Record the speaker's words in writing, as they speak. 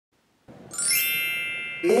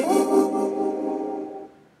Hey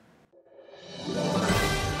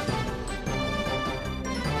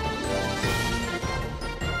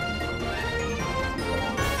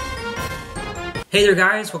there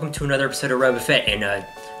guys, welcome to another episode of RobaFett, and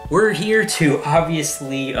we're here to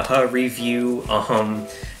obviously review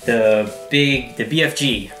the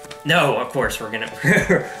BFG. No, of course we're doing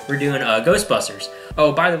Ghostbusters.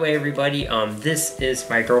 Oh, by the way everybody, this is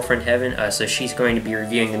my girlfriend Heaven, so she's going to be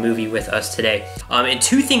reviewing the movie with us today. And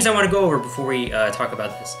two things I want to go over before we talk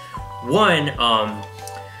about this. One,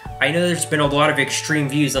 I know there's been a lot of extreme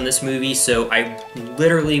views on this movie, so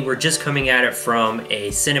we're just coming at it from a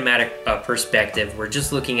cinematic perspective. We're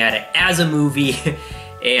just looking at it as a movie,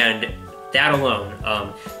 and that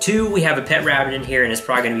alone. Two, we have a pet rabbit in here, and it's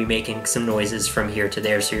probably going to be making some noises from here to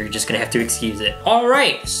there, so you're just going to have to excuse it.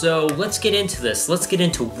 Alright, so let's get into this. Let's get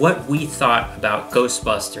into what we thought about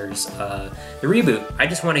Ghostbusters, the reboot. I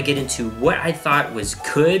just want to get into what I thought was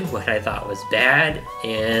good, what I thought was bad,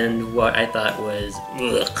 and what I thought was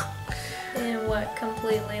ugh. And what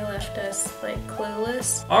completely left us, like,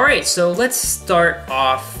 clueless. Alright, so let's start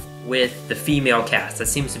off with the female cast. That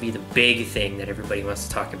seems to be the big thing that everybody wants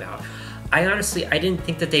to talk about. I didn't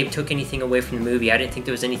think that they took anything away from the movie. I didn't think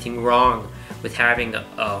there was anything wrong with having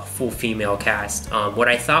a full female cast. What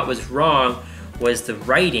I thought was wrong was the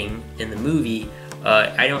writing in the movie.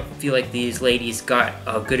 I don't feel like these ladies got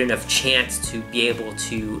a good enough chance to be able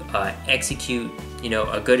to execute,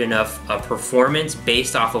 a good enough performance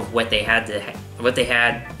based off of what they had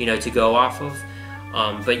to go off of.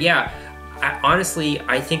 But yeah. Honestly,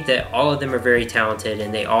 I think that all of them are very talented,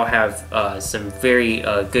 and they all have some very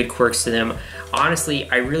good quirks to them. Honestly,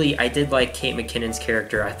 I did like Kate McKinnon's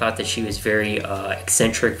character. I thought that she was very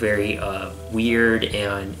eccentric, very weird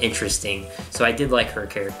and interesting. So I did like her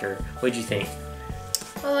character. What'd you think?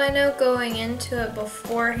 Well, I know going into it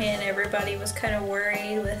beforehand, everybody was kind of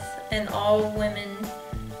worried with an all-women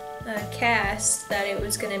cast that it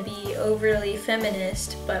was going to be overly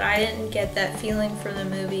feminist, but I didn't get that feeling from the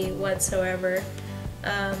movie whatsoever.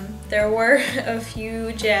 There were a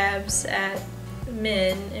few jabs at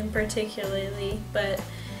men in particularly, but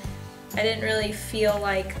I didn't really feel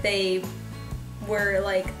like they were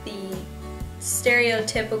like the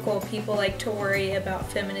stereotypical people like to worry about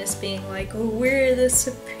feminists being like, oh, we're the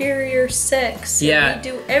superior sex, yeah, and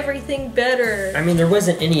we do everything better. I mean, there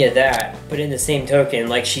wasn't any of that, but in the same token,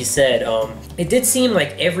 like she said, it did seem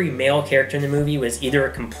like every male character in the movie was either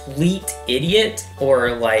a complete idiot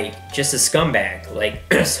or like just a scumbag, like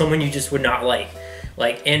someone you just would not like,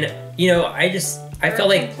 and I felt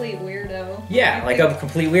like a complete weirdo. Yeah, like a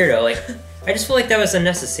complete weirdo. Like I just feel like that was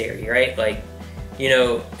unnecessary, right? Like,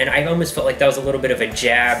 and I almost felt like that was a little bit of a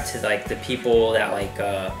jab to like the people that like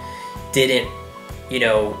didn't,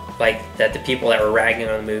 like that the people that were ragging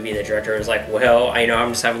on the movie, the director was like, well,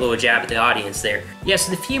 I'm just having a little jab at the audience there. Yeah,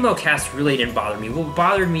 so the female cast really didn't bother me. What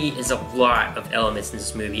bothered me is a lot of elements in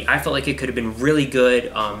this movie. I felt like it could have been really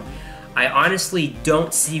good. I honestly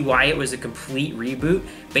don't see why it was a complete reboot.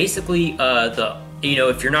 Basically,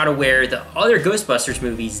 if you're not aware, the other Ghostbusters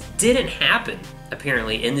movies didn't happen,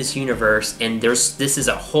 apparently, in this universe, and this is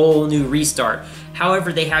a whole new restart.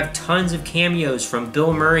 However, they have tons of cameos from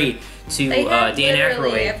Bill Murray to Dan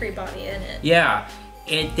Aykroyd. Everybody in it. Yeah,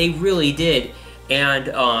 and they really did, and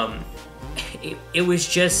it was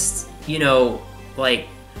just, like,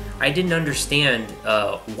 I didn't understand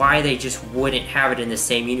why they just wouldn't have it in the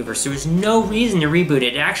same universe. There was no reason to reboot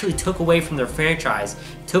it. It actually took away from their franchise,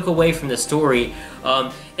 took away from the story.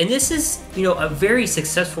 And this is, a very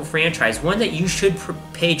successful franchise, one that you should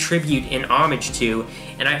pay tribute and homage to.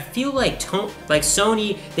 And I feel like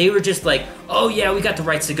Sony, they were just like, oh yeah, we got the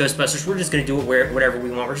rights to Ghostbusters. We're just going to do it whatever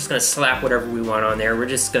we want. We're just going to slap whatever we want on there. We're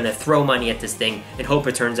just going to throw money at this thing and hope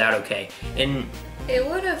it turns out okay. And it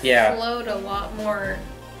would have flowed a lot more.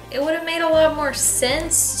 It would have made a lot more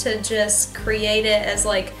sense to just create it as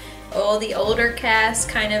like, oh, the older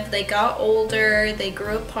cast they got older, they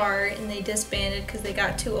grew apart, and they disbanded because they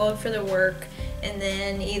got too old for the work. And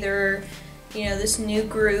then either, this new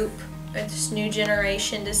group, or this new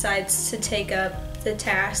generation decides to take up the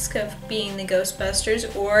task of being the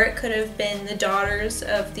Ghostbusters, or it could have been the daughters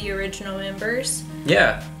of the original members.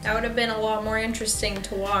 Yeah. That would have been a lot more interesting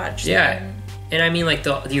to watch. Yeah. And I mean, like,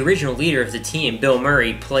 the original leader of the team, Bill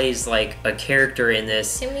Murray, plays, like, a character in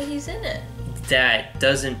this. I mean, he's in it. That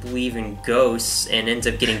doesn't believe in ghosts and ends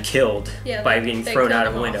up getting killed by being thrown out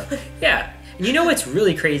of a window. Yeah. And what's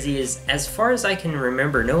really crazy is, as far as I can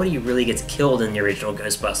remember, nobody really gets killed in the original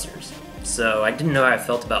Ghostbusters. So I didn't know how I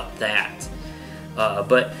felt about that.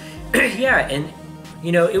 But, yeah, and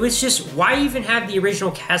You know, it was just, why even have the original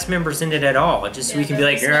cast members in it at all? Just so we can be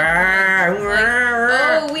like,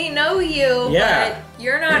 oh, we know you, yeah, but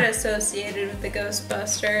you're not associated with the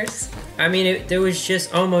Ghostbusters. I mean, there was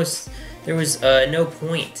just almost, there was no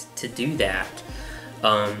point to do that.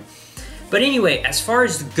 But anyway, as far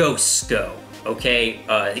as the ghosts go, okay,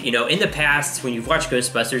 you know, in the past, when you've watched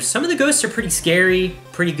Ghostbusters, some of the ghosts are pretty scary,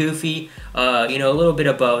 pretty goofy, you know, a little bit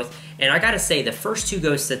of both. And I gotta say, the first two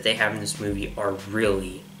ghosts that they have in this movie are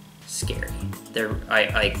really scary. They're,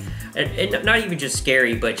 and not even just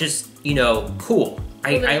scary, but just, you know, cool.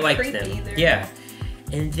 I liked them. Either. Yeah.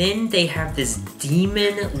 And then they have this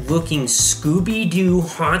demon-looking Scooby-Doo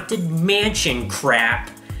haunted mansion crap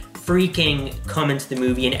freaking come into the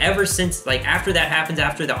movie. And ever since, like, after that happens,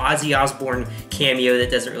 after the Ozzy Osbourne cameo that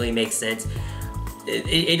doesn't really make sense,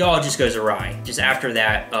 it all just goes awry. Just after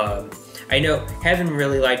that, I know Heaven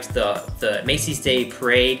really liked the Macy's Day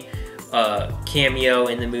Parade cameo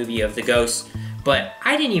in the movie of the ghosts, but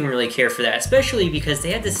I didn't even really care for that, especially because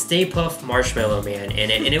they had the Stay Puft Marshmallow Man in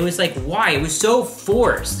it, and it was like, why? It was so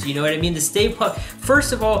forced, you know what I mean? The Stay Puft,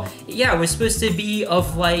 first of all, yeah, it was supposed to be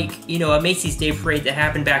of like, you know, a Macy's Day Parade that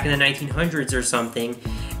happened back in the 1900s or something,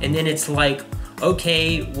 and then it's like,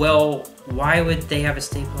 okay, well, why would they have a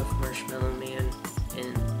Stay Puft Marshmallow Man?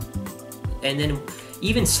 And then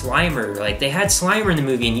even Slimer, like, they had Slimer in the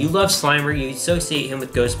movie, and you love Slimer, you associate him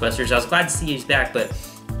with Ghostbusters. I was glad to see he's back, but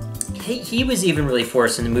he was even really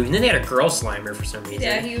forced in the movie. And then they had a girl Slimer for some reason.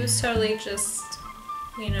 Yeah, he was totally just,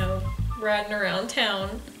 you know, riding around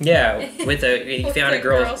town. Yeah, with he found a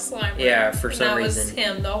girl Slimer. Yeah, for some reason.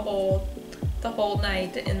 That was him the whole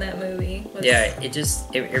night in that movie. Yeah,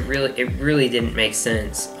 it really didn't make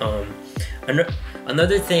sense.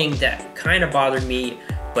 Another thing that kind of bothered me,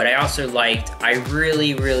 but I also I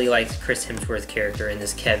really liked Chris Hemsworth's character in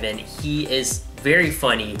this Kevin. He is very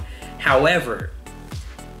funny. However,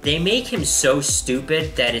 they make him so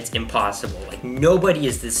stupid that it's impossible. Like, nobody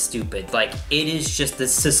is this stupid. Like, it is just the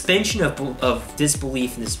suspension of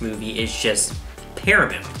disbelief in this movie is just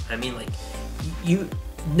paramount. I mean, like,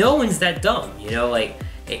 no one's that dumb, you know? Like,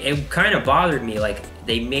 it kind of bothered me. Like,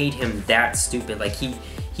 they made him that stupid. Like, he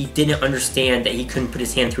didn't understand that he couldn't put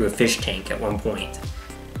his hand through a fish tank at one point.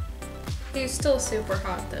 He's still super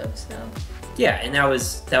hot though, so. Yeah, and that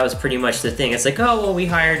was pretty much the thing. It's like, oh, well, we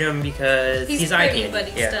hired him because he's eye candy. But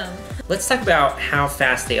he's dumb. Let's talk about how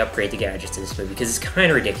fast they upgrade the gadgets in this movie, because it's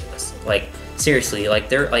kind of ridiculous. Like, seriously, like,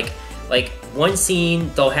 they're like one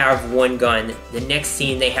scene they'll have one gun, the next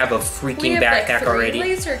scene they have a freaking backpack already.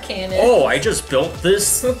 Laser cannons. Oh, I just built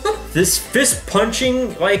this this fist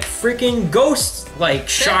punching like freaking ghost like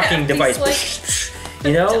shocking device. Like,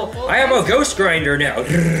 you know, I have a ghost grinder now.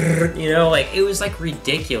 You know, like, it was like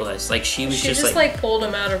ridiculous. Like, she just like pulled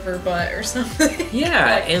him out of her butt or something.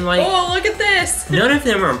 Yeah, like, and like, oh, look at this. None of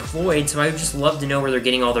them are employed, so I would just love to know where they're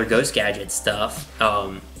getting all their ghost gadget stuff.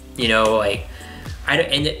 You know, like,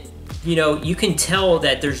 you know, you can tell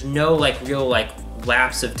that there's no like real like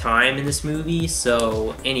lapse of time in this movie.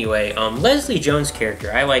 So anyway, Leslie Jones'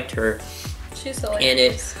 character, I liked her. She's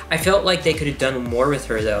hilarious. And I felt like they could have done more with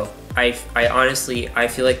her though. I honestly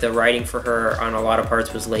feel like the writing for her on a lot of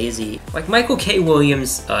parts was lazy. Like Michael K.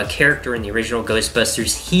 Williams' character in the original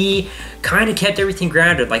Ghostbusters, he kind of kept everything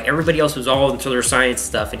grounded. Like, everybody else was all into their science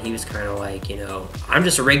stuff, and he was kind of like, you know, I'm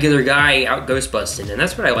just a regular guy out ghostbusting, and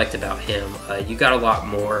that's what I liked about him. You got a lot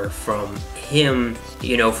more from him,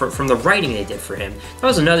 you know, from the writing they did for him. That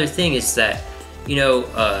was another thing, is that, you know,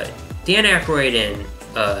 Dan Aykroyd and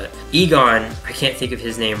Egon, I can't think of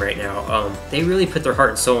his name right now, they really put their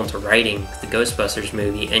heart and soul into writing the Ghostbusters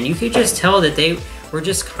movie, and you could just tell that they were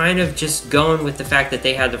just kind of just going with the fact that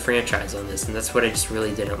they had the franchise on this, and that's what I just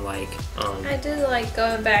really didn't like. I did like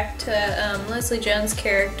going back to Leslie Jones'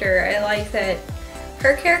 character. I like that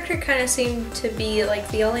her character kind of seemed to be like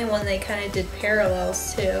the only one they kind of did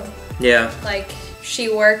parallels to. Yeah. Like,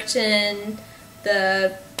 she worked in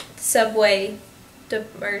the subway,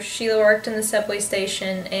 or Sheila worked in the subway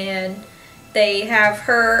station, and they have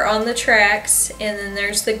her on the tracks, and then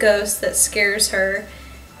there's the ghost that scares her,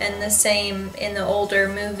 and the same in the older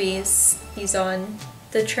movies, he's on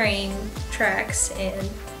the train tracks and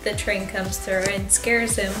the train comes through and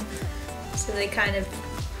scares him. So they kind of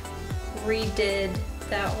redid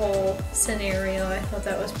that whole scenario. I thought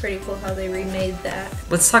that was pretty cool how they remade that.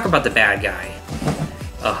 Let's talk about the bad guy.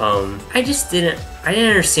 I didn't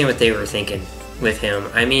understand what they were thinking with him.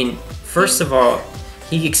 I mean, first of all,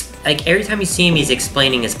 like, every time you see him, he's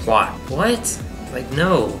explaining his plot. What? Like,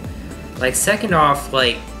 no. Like, second off,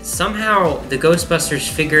 like, somehow the Ghostbusters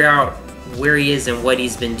figure out where he is and what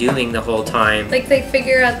he's been doing the whole time. Like, they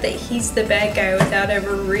figure out that he's the bad guy without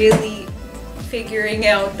ever really figuring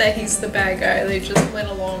out that he's the bad guy. They just went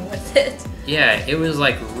along with it. Yeah, it was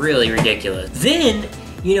like really ridiculous. Then,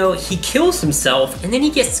 you know, he kills himself and then he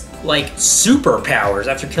gets like superpowers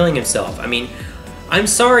after killing himself. I mean, I'm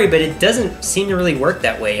sorry, but it doesn't seem to really work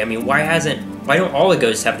that way. I mean, why don't all the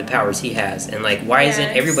ghosts have the powers he has? And like, why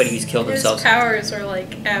isn't everybody who's killed themselves? His powers are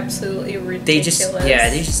like absolutely ridiculous.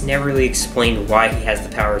 They just never really explained why he has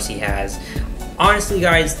the powers he has. Honestly,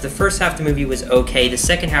 guys, the first half of the movie was okay. The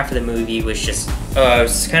second half of the movie was just, it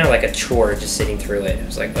was kind of like a chore just sitting through it. It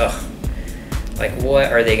was like, ugh, like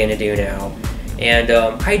what are they gonna do now? And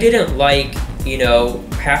I didn't like, you know,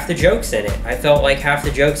 half the jokes in it. I felt like half the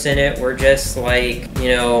jokes in it were just like,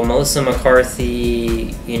 you know, Melissa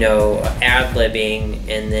McCarthy, you know, ad-libbing,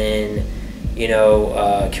 and then, you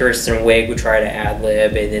know, Kirsten Wiig would try to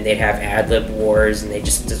ad-lib, and then they'd have ad-lib wars, and they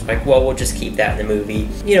just like, well, we'll just keep that in the movie.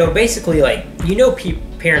 You know, basically, like, you know,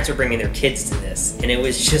 parents are bringing their kids to this, and it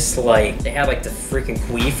was just like, they had like the freaking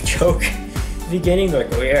queef joke. Beginning, like,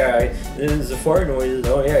 oh yeah, this is a fart noise,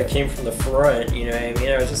 oh yeah, it came from the front, you know what I mean?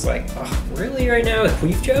 I was just like, oh, really right now with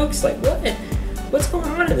queef jokes? Like, what's going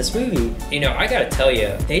on in this movie? You know, I gotta tell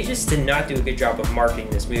you, they just did not do a good job of marketing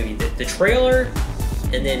this movie. The trailer,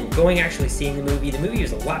 and then actually seeing the movie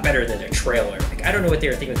was a lot better than the trailer. Like, I don't know what they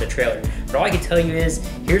were thinking with the trailer, but all I can tell you is,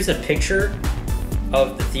 here's a picture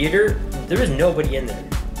of the theater. There was nobody in there.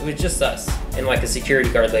 It was just us, and like a security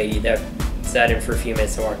guard lady that sat in for a few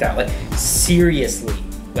minutes and walked out. Like, seriously,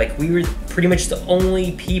 like, we were pretty much the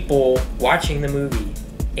only people watching the movie.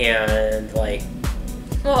 And like,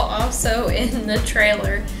 well, also in the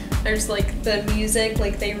trailer there's like the music,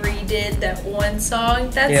 like they redid that one song.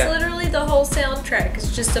 That's literally the whole soundtrack.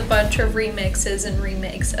 It's just a bunch of remixes and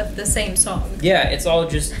remakes of the same song. Yeah, it's all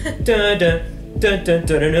just dun dun dun dun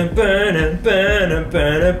dun dun dun dun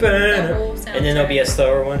dun dun, and then there'll be a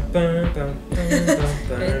slower one, and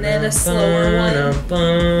then a slower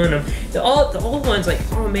one. The old ones, like,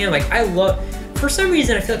 oh man, like, I love. For some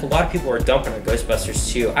reason, I feel like a lot of people are dumping on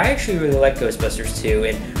Ghostbusters 2. I actually really like Ghostbusters 2,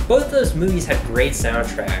 and both those movies had great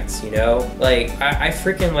soundtracks, you know? Like, I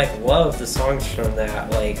freaking, like, love the songs from that.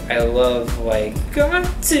 Like, I love, like, got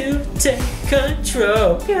to take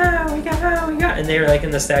control, yeah, we got, and they were, like, in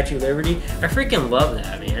the Statue of Liberty. I freaking love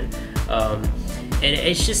that, man. And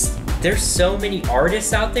it's just, there's so many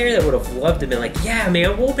artists out there that would have loved to be like, yeah,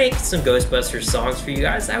 man, we'll make some Ghostbusters songs for you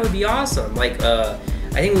guys. That would be awesome. Like,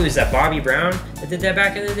 I think it was that Bobby Brown that did that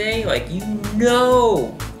back in the day. Like, you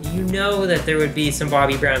know that there would be some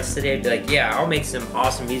Bobby Browns today to be like, yeah, I'll make some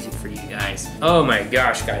awesome music for you guys. Oh my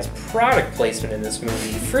gosh, guys, product placement in this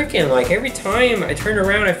movie. Freaking, like, every time I turned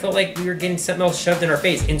around, I felt like we were getting something else shoved in our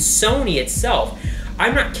face. And Sony itself,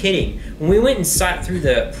 I'm not kidding. When we went and sat through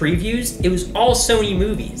the previews, it was all Sony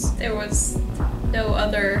movies. There was no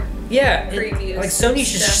other previews. Like,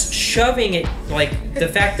 Sony's just shoving it, like, the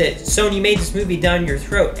fact that Sony made this movie down your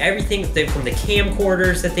throat. Everything from the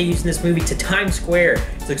camcorders that they use in this movie to Times Square.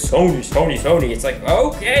 It's like, Sony. It's like,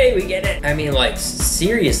 okay, we get it. I mean, like,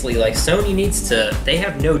 seriously, like, Sony needs to, they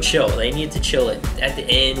have no chill. They need to chill it at the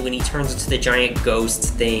end when he turns into the giant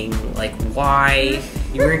ghost thing. Like, why?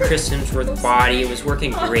 You were in Chris Hemsworth's body. It was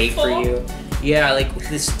working great for you. Yeah, like,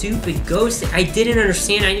 this stupid ghost thing. I didn't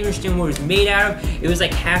understand. I didn't understand what it was made out of. It was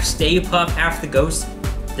like half Stay Puft, half the ghost.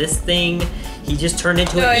 This thing, he just turned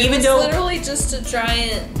into it. Even though literally just a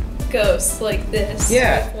giant ghost like this.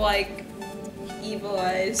 Yeah. With, like, evil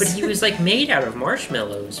eyes. But he was, like, made out of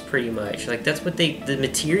marshmallows, pretty much. Like, that's what the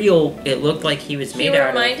material, it looked like he was made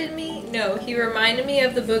out of. He reminded me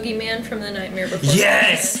of the boogeyman from The Nightmare Before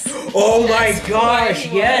Yes! Oh my gosh,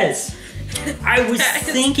 yes! I was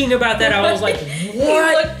thinking about that. I was like, what? He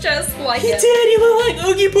looked just like him. He did. He looked like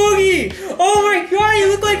Oogie Boogie. Oh my god, he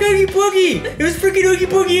looked like Oogie Boogie. It was freaking Oogie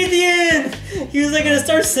Boogie at the end. He was like gonna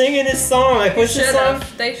start singing his song. Like, what's his song?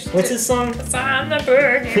 What's his song? I'm the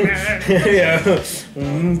boogeyman. Yeah,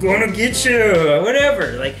 I'm gonna get you.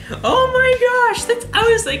 Whatever. Like, oh my gosh. I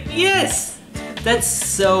was like, yes. That's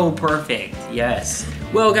so perfect. Yes.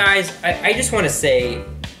 Well, guys, I just want to say,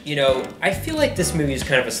 you know, I feel like this movie is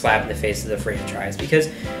kind of a slap in the face of the franchise because,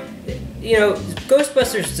 you know,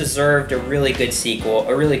 Ghostbusters deserved a really good sequel,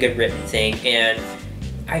 a really good written thing, and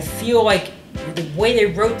I feel like the way they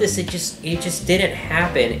wrote this, it just didn't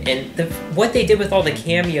happen. And what they did with all the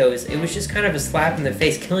cameos, it was just kind of a slap in the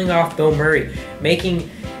face, killing off Bill Murray, making,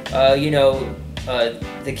 you know,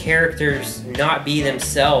 the characters not be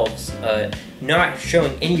themselves, not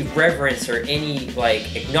showing any reverence or any,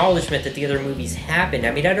 like, acknowledgement that the other movies happened.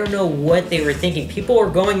 I mean, I don't know what they were thinking. People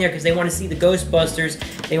are going there because they want to see the Ghostbusters.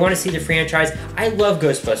 They want to see the franchise. I love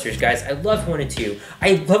Ghostbusters, guys. I love 1 and 2.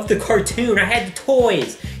 I love the cartoon. I had the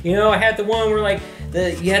toys. You know, I had the one where, like,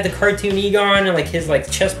 You had the cartoon Egon and like his like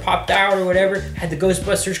chest popped out or whatever. Had the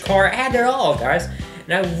Ghostbusters car. I had it all, guys.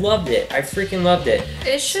 And I loved it. I freaking loved it.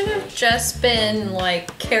 It should have just been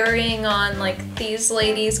like carrying on, like these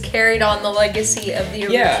ladies carried on the legacy of the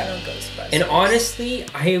original Ghostbusters. And honestly,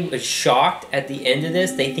 I was shocked at the end of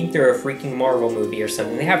this. They think they're a freaking Marvel movie or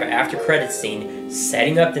something. They have an after credits scene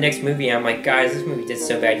setting up the next movie. I'm like, guys, this movie did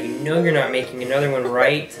so bad. You know you're not making another one,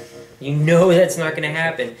 right? You know that's not going to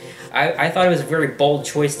happen. I thought it was a very bold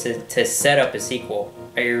choice to set up a sequel.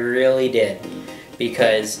 I really did.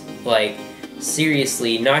 Because, like,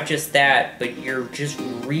 seriously, not just that, but you're just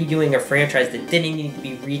redoing a franchise that didn't need to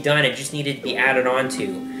be redone. It just needed to be added on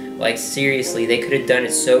to. Like, seriously, they could have done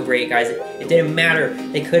it so great, guys. It didn't matter.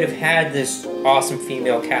 They could have had this awesome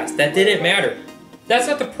female cast. That didn't matter. That's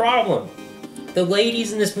not the problem. The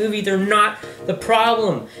ladies in this movie, they're not the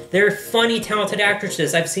problem. They're funny, talented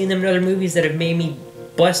actresses. I've seen them in other movies that have made me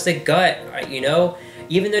bust a gut, you know?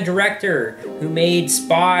 Even the director who made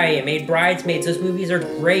Spy and made Bridesmaids, those movies are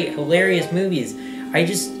great, hilarious movies.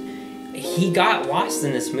 He got lost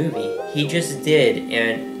in this movie. He just did,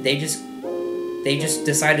 and they just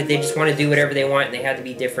decided they just want to do whatever they want, and they had to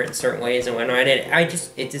be different in certain ways and whatnot, and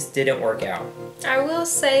it just didn't work out. I will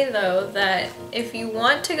say, though, that if you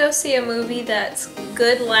want to go see a movie that's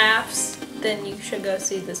good laughs, then you should go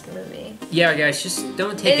see this movie. Yeah, guys, just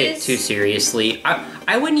don't take it too seriously.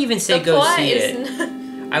 I wouldn't even say go see it.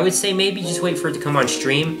 I would say maybe just wait for it to come on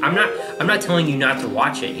stream. I'm not telling you not to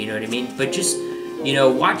watch it, you know what I mean? But just, you know,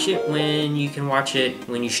 watch it when you can watch it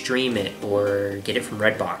when you stream it or get it from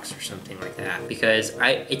Redbox or something like that. Because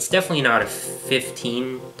it's definitely not a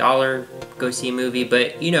 $15 go see a movie,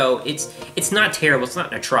 but you know, it's not terrible. It's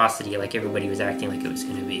not an atrocity like everybody was acting like it was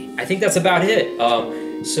going to be. I think that's about it.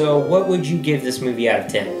 So what would you give this movie out of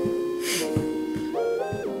 10?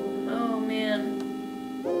 Oh man,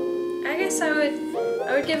 I guess I would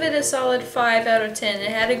give it a solid 5 out of 10.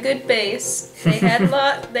 It had a good base. They had a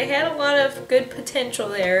lot of good potential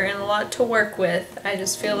there and a lot to work with. I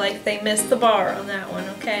just feel like they missed the bar on that one.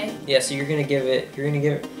 Okay. Yeah. So you're gonna give it.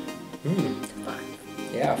 5.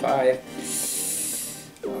 Yeah, 5.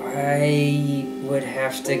 I would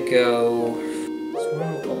have to go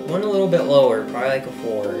one a little bit lower, probably like a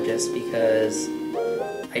 4, just because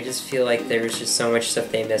I just feel like there was just so much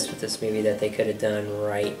stuff they missed with this movie that they could have done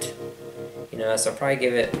right. You know, so I'll probably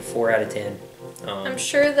give it 4 out of 10. I'm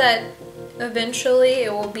sure that eventually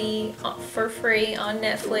it will be for free on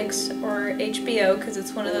Netflix or HBO because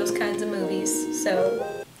it's one of those kinds of movies. So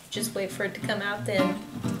just wait for it to come out then.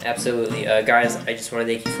 Absolutely. Guys, I just want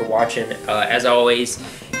to thank you for watching. As always,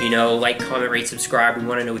 you know, like, comment, rate, subscribe. We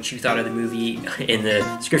want to know what you thought of the movie in the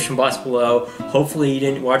description box below. Hopefully you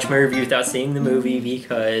didn't watch my review without seeing the movie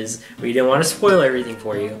because we didn't want to spoil everything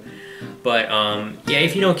for you. But yeah,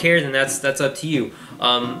 if you don't care, then that's up to you.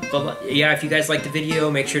 But yeah, if you guys like the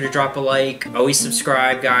video, make sure to drop a like. Always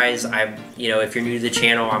subscribe, guys. You know, if you're new to the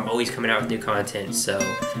channel, I'm always coming out with new content. So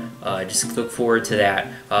just look forward to that.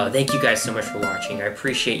 Thank you guys so much for watching. I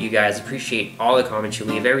appreciate you guys. Appreciate all the comments you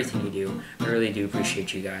leave, everything you do. I really do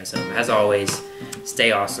appreciate you guys. As always,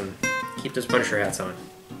 stay awesome. Keep those Punisher hats on.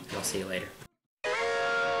 And I'll see you later.